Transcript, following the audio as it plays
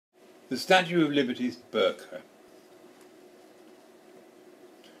The Statue of Liberty's Burka.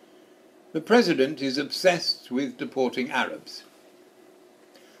 The President is obsessed with deporting Arabs,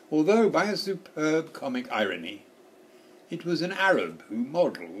 although by a superb comic irony, it was an Arab who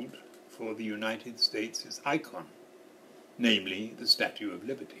modelled for the United States' icon, namely the Statue of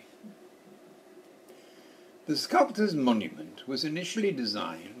Liberty. The sculptor's monument was initially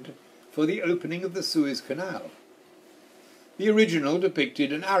designed for the opening of the Suez Canal. The original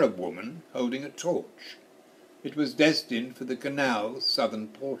depicted an Arab woman holding a torch. It was destined for the canal's southern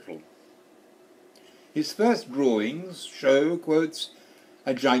portal. His first drawings show, quotes,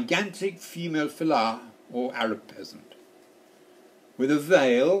 a gigantic female fellah or Arab peasant, with a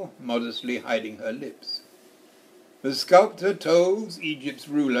veil modestly hiding her lips. The sculptor told Egypt's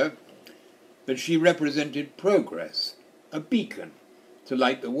ruler that she represented progress, a beacon to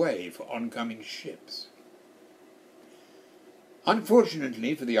light the way for oncoming ships.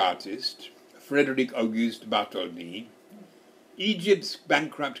 Unfortunately for the artist, Frederick Auguste Bartholdi, Egypt's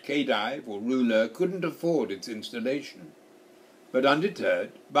bankrupt Khedive or ruler couldn't afford its installation, but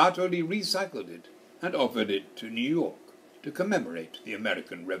undeterred, Bartholdi recycled it and offered it to New York to commemorate the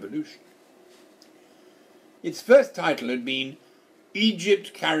American Revolution. Its first title had been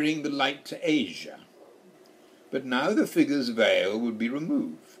Egypt Carrying the Light to Asia, but now the figure's veil would be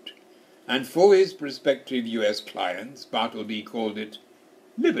removed, and for his prospective US clients, Bartholdi called it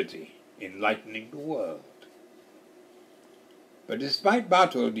Liberty, Enlightening the World. But despite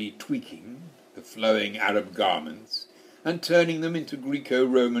Bartholdi tweaking the flowing Arab garments and turning them into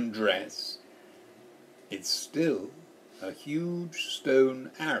Greco-Roman dress, it's still a huge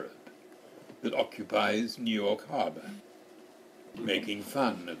stone Arab that occupies New York Harbor, making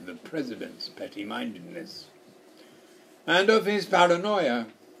fun of the president's petty-mindedness and of his paranoia,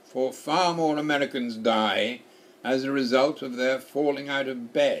 for far more Americans die as a result of their falling out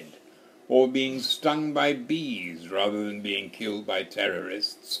of bed or being stung by bees rather than being killed by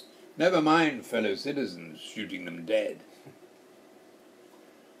terrorists, never mind fellow citizens shooting them dead.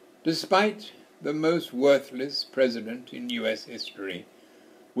 Despite the most worthless president in US history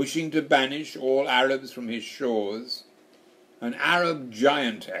wishing to banish all Arabs from his shores, an Arab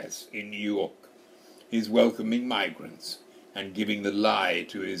giantess in New York is welcoming migrants and giving the lie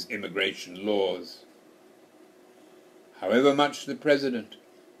to his immigration laws. However much the president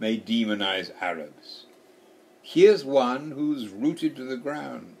may demonize Arabs, here's one who's rooted to the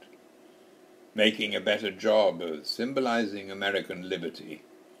ground, making a better job of symbolizing American liberty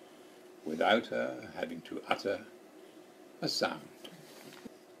without her having to utter a sound.